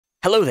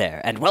Hello there,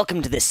 and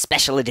welcome to this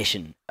special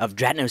edition of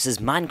Dratnos'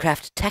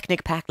 Minecraft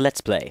Technic Pack Let's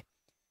Play,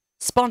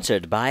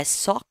 sponsored by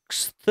Soth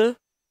X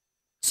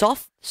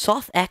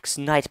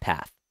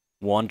Nightpath,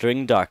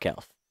 Wandering Dark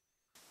Elf.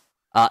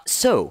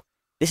 So,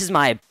 this is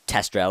my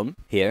test realm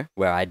here,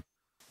 where I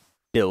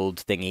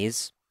build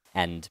thingies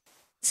and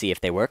see if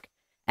they work,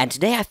 and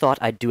today I thought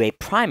I'd do a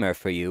primer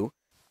for you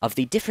of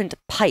the different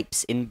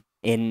pipes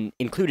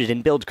included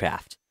in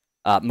Buildcraft,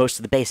 most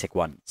of the basic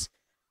ones.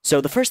 So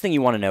the first thing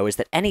you want to know is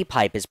that any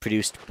pipe is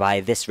produced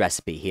by this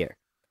recipe here.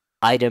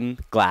 Item,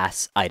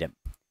 glass, item.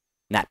 And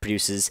that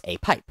produces a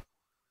pipe.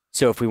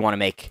 So if we want to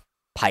make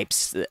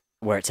pipes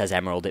where it says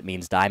emerald, it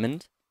means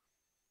diamond.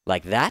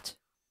 Like that.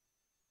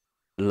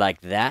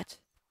 Like that.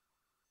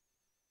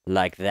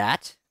 Like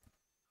that.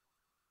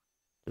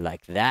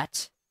 Like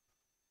that.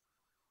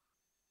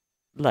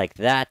 Like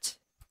that.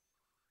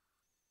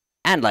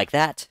 And like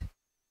that.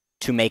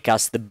 To make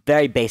us the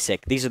very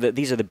basic, these are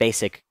the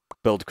basic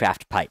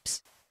Buildcraft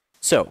pipes.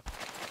 So,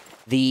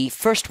 the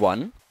first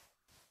one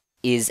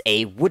is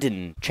a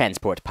wooden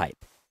transport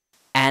pipe.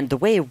 And the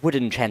way a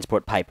wooden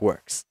transport pipe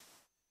works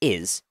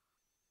is,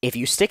 if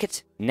you stick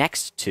it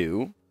next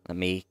to... Let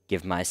me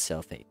give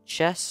myself a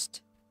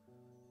chest.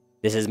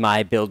 This is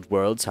my build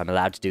world, so I'm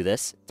allowed to do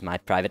this. It's my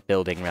private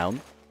building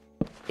realm.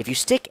 If you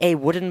stick a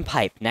wooden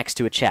pipe next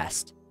to a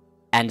chest,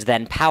 and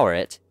then power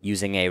it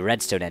using a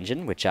redstone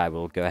engine, which I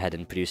will go ahead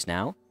and produce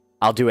now.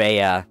 I'll do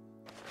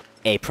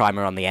a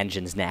primer on the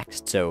engines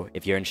next, so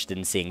if you're interested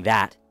in seeing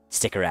that,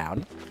 stick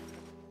around.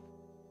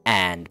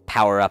 And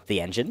power up the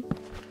engine.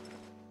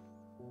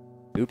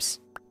 Oops.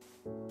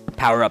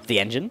 Power up the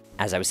engine,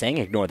 as I was saying,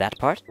 ignore that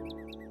part.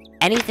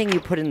 Anything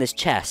you put in this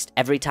chest,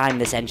 every time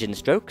this engine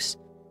strokes,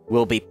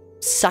 will be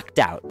sucked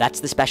out. That's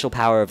the special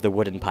power of the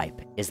wooden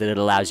pipe, is that it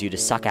allows you to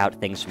suck out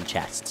things from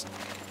chests.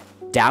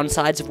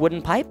 Downsides of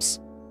wooden pipes,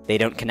 they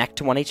don't connect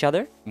to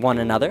one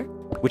another,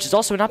 which is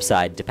also an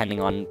upside,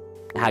 depending on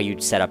how you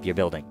set up your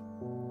building.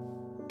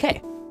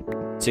 Okay,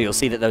 so you'll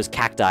see that those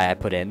cacti I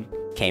put in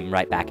came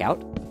right back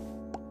out.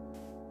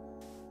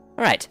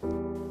 Alright,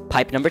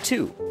 pipe number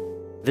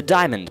 2, the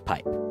diamond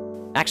pipe.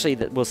 Actually,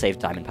 we'll save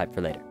diamond pipe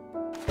for later.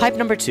 Pipe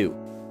number 2,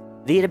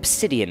 the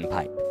obsidian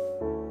pipe.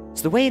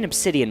 So the way an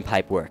obsidian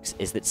pipe works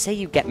is that, say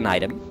you get an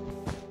item,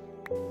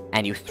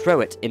 and you throw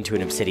it into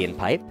an obsidian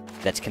pipe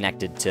that's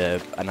connected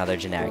to another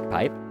generic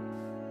pipe,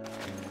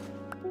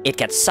 it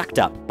gets sucked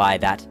up by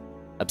that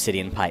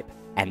obsidian pipe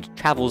and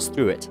travels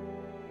through it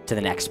to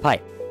the next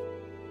pipe.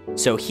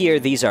 So here,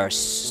 these are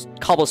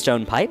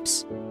cobblestone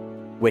pipes,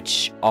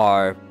 which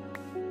are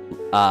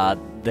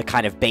the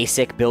kind of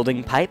basic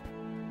building pipe,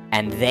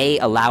 and they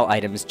allow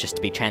items just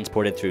to be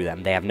transported through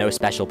them. They have no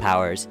special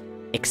powers,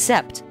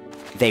 except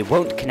they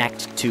won't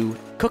connect to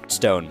cooked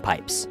stone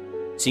pipes.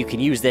 So you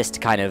can use this to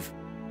kind of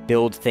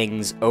build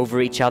things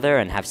over each other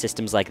and have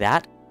systems like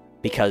that,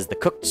 because the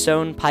cooked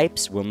stone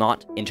pipes will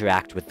not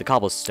interact with the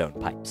cobblestone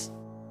pipes,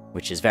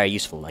 which is very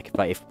useful. Like,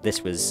 if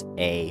this was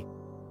a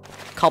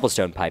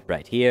cobblestone pipe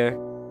right here,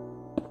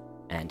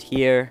 and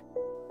here,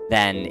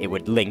 then it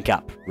would link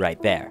up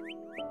right there.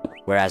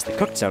 Whereas the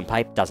cooked stone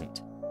pipe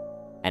doesn't.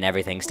 And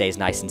everything stays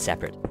nice and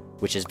separate,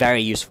 which is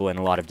very useful in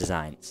a lot of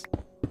designs.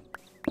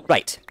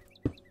 Right.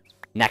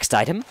 Next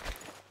item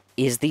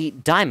is the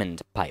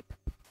diamond pipe.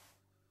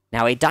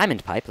 Now, a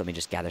diamond pipe, let me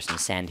just gather some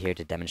sand here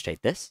to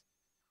demonstrate this.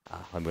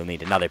 And we'll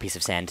need another piece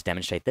of sand to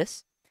demonstrate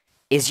this.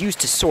 Is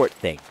used to sort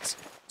things.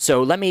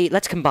 So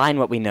let's combine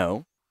what we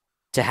know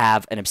to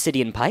have an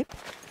obsidian pipe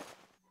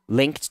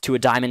linked to a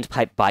diamond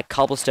pipe by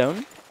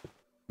cobblestone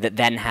that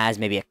then has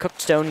maybe a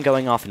cooked stone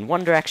going off in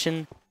one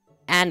direction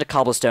and a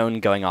cobblestone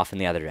going off in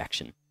the other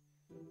direction.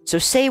 So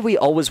say we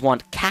always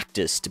want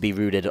cactus to be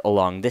rooted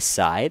along this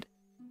side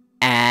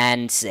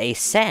and say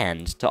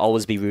sand to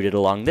always be rooted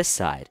along this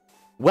side.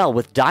 Well,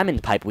 with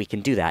diamond pipe we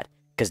can do that,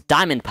 because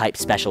diamond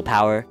pipe's special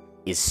power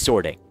is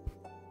sorting.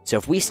 So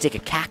if we stick a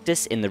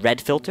cactus in the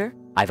red filter,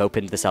 I've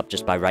opened this up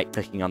just by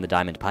right-clicking on the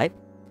diamond pipe,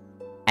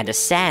 and a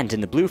sand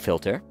in the blue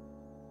filter,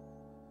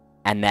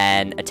 and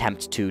then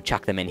attempt to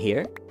chuck them in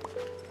here,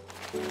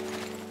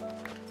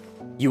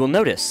 you will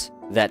notice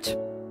that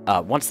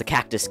once the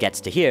cactus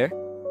gets to here,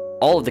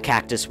 all of the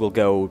cactus will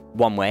go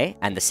one way,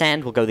 and the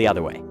sand will go the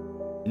other way.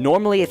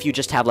 Normally, if you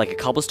just have like a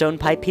cobblestone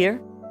pipe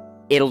here,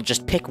 it'll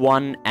just pick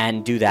one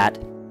and do that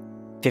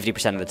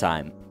 50% of the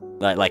time.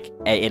 Like,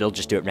 it'll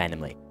just do it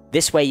randomly.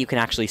 This way you can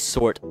actually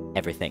sort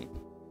everything.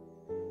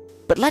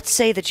 But let's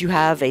say that you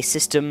have a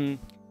system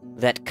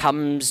that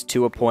comes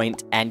to a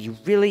point and you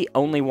really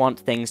only want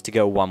things to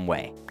go one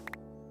way.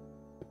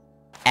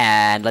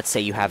 And let's say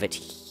you have it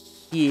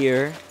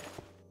here,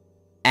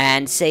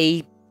 and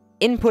say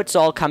inputs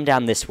all come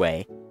down this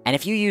way, and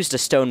if you used a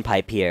stone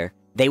pipe here,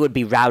 they would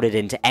be routed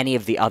into any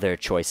of the other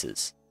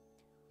choices.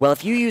 Well,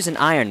 if you use an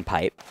iron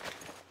pipe,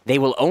 they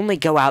will only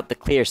go out the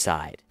clear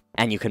side,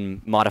 and you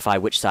can modify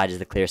which side is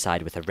the clear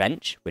side with a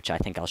wrench, which I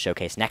think I'll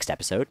showcase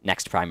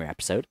next primer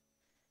episode.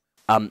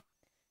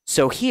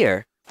 So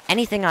here,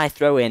 anything I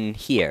throw in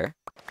here,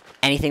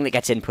 anything that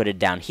gets inputted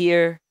down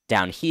here,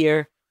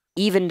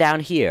 even down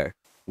here,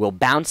 will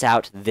bounce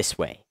out this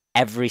way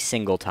every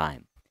single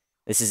time.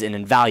 This is an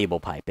invaluable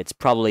pipe. It's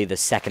probably the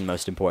second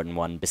most important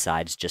one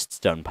besides just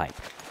stone pipe,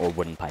 or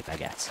wooden pipe, I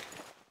guess.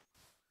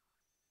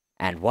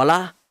 And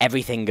voila,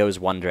 everything goes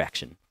one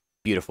direction.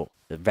 Beautiful.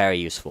 Very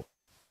useful.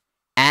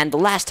 And the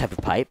last type of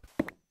pipe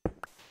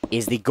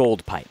is the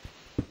gold pipe.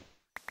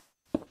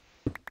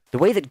 The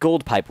way that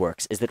gold pipe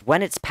works is that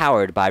when it's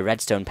powered by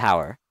redstone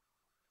power,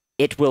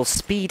 it will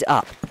speed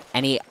up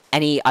any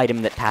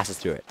item that passes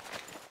through it.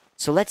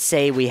 So let's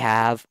say we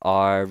have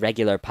our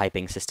regular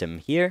piping system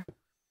here,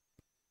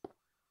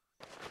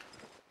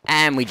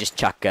 and we just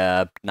chuck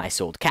a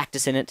nice old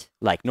cactus in it,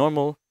 like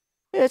normal.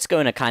 It's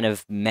going a kind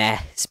of meh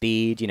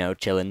speed, you know,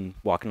 chilling,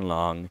 walking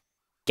along.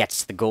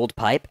 Gets to the gold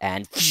pipe,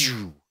 and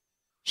phew,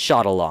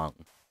 shot along.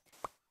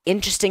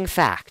 Interesting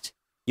fact.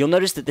 You'll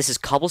notice that this is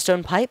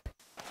cobblestone pipe.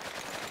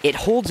 It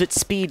holds its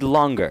speed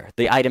longer,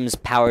 the items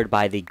powered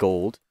by the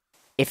gold,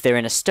 if they're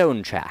in a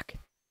stone track.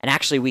 And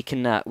actually, we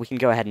can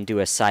go ahead and do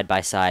a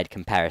side-by-side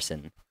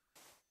comparison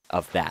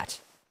of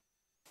that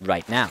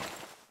right now.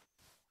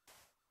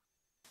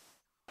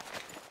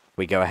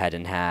 We go ahead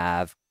and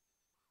have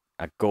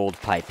a gold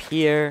pipe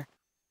here,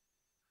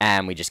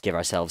 and we just give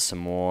ourselves some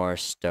more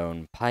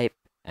stone pipe,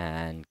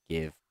 and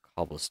give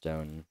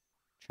cobblestone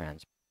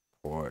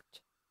transport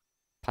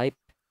pipe,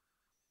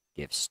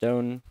 give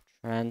stone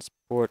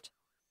transport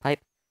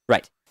pipe.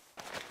 Right.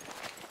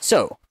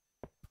 So,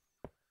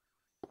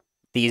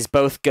 these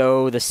both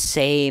go the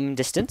same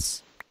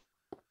distance.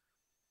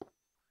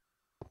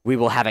 We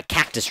will have a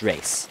cactus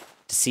race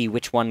to see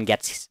which one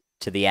gets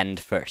to the end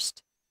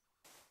first.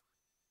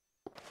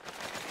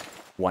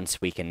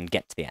 Once we can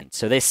get to the end.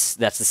 So that's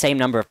the same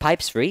number of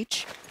pipes for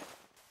each.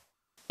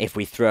 If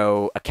we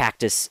throw a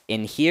cactus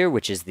in here,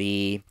 which is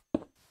the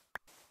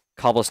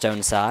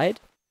cobblestone side,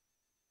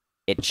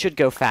 it should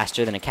go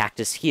faster than a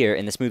cactus here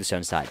in the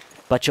smoothstone side.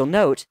 But you'll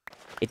note,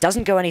 it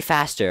doesn't go any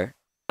faster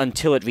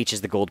until it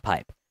reaches the gold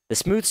pipe. The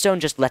smoothstone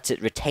just lets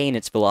it retain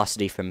its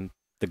velocity from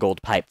the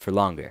gold pipe for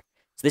longer.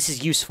 So this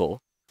is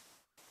useful.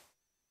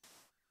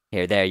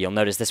 There, you'll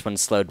notice this one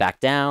slowed back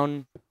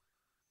down,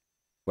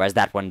 whereas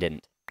that one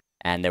didn't.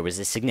 And there was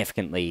a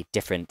significantly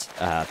different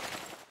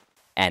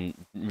and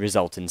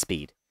result in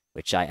speed,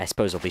 which I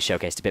suppose will be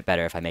showcased a bit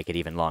better if I make it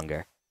even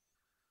longer.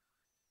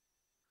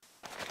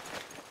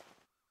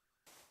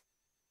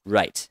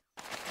 Right.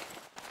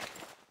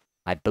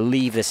 I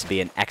believe this would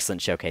be an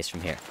excellent showcase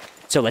from here.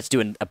 So let's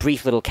do a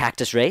brief little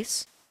cactus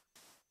race.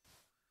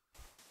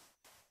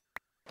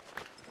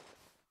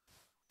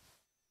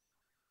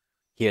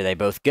 Here they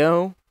both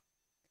go.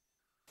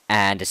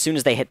 And as soon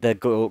as they hit the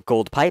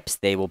gold pipes,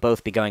 they will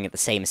both be going at the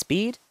same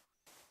speed.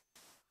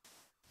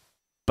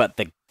 But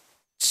the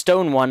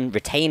stone one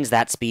retains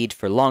that speed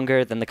for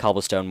longer than the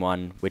cobblestone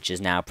one, which is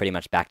now pretty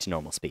much back to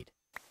normal speed.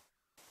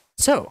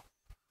 So,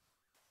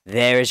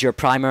 there is your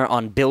primer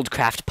on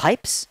Buildcraft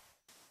pipes.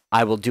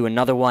 I will do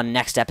another one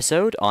next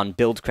episode on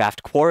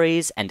Buildcraft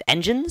quarries and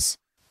engines.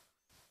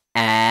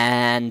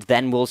 And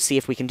then we'll see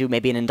if we can do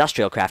maybe an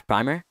industrial craft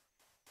primer.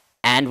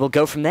 And we'll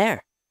go from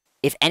there.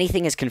 If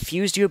anything has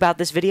confused you about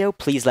this video,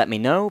 please let me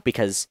know,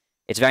 because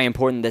it's very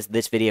important that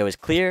this video is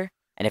clear,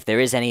 and if there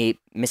is any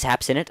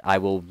mishaps in it, I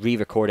will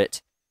re-record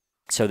it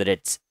so that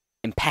it's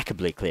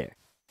impeccably clear.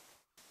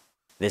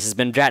 This has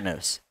been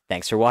Dratnos.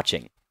 Thanks for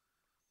watching.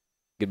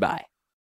 Goodbye.